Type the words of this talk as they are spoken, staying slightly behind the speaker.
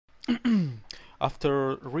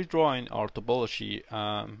After redrawing our topology,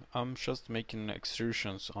 I'm just making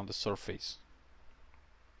extrusions on the surface.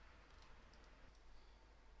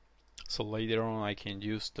 So later on I can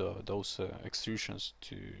use those extrusions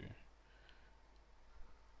to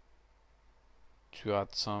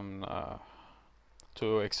add some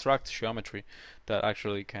to extract geometry that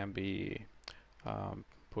actually can be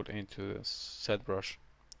put into ZBrush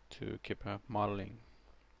to keep modeling.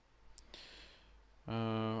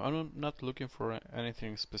 I'm not looking for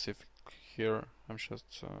anything specific here. I'm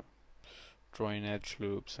just drawing edge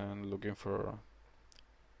loops and looking for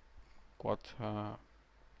what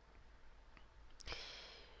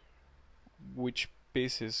which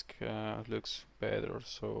pieces looks better,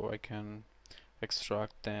 so I can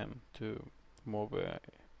extract them to move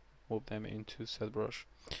move them into ZBrush,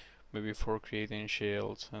 maybe for creating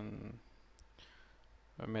shields and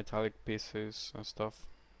metallic pieces and stuff.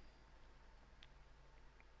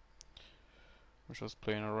 I'm just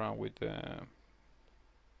playing around with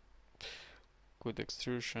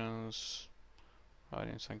extrusions,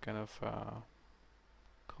 adding some kind of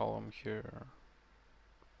column here.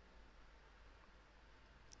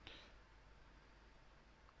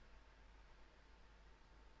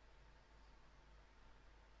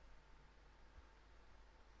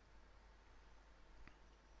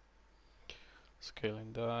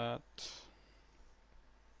 Scaling that.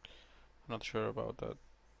 I'm not sure about that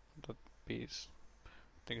piece. I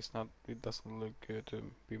think it's not. It doesn't look good to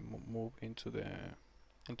be moved into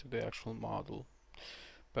the actual model.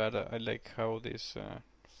 But I like how this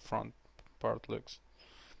front part looks.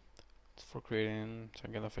 It's for creating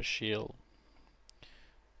some kind of a shield.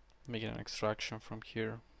 Making an extraction from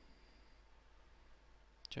here.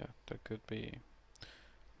 Yeah, that could be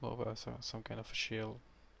move as some kind of a shield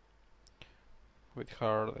with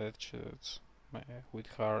hard edges.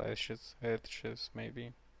 Edges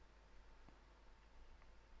maybe.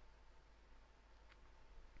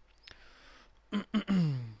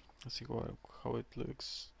 Let's see how it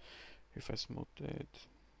looks if I smooth it.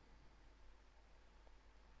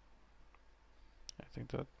 I think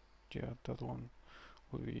that, yeah, that one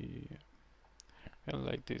will be, I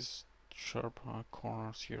like these sharp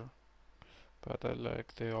corners here, but I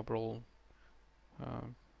like the overall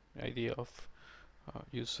idea of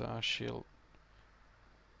use a shield.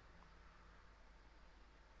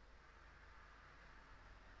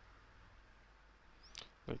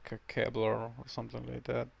 Like a Kevlar or something like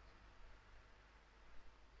that.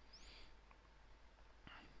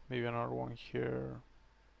 Maybe another one here.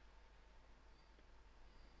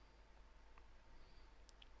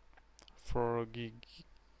 For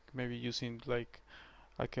maybe using like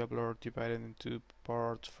a Kevlar divided into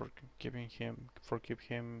parts for keep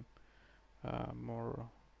him more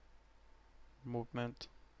movement.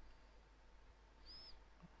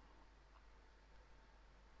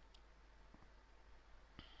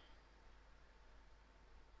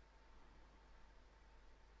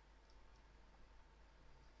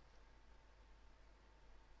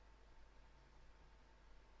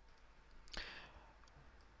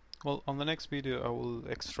 Well, on the next video I will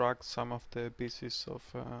extract some of the pieces of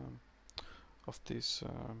this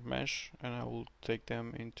mesh, and I will take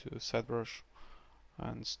them into ZBrush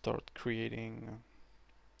and start creating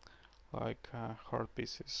like hard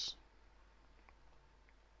pieces.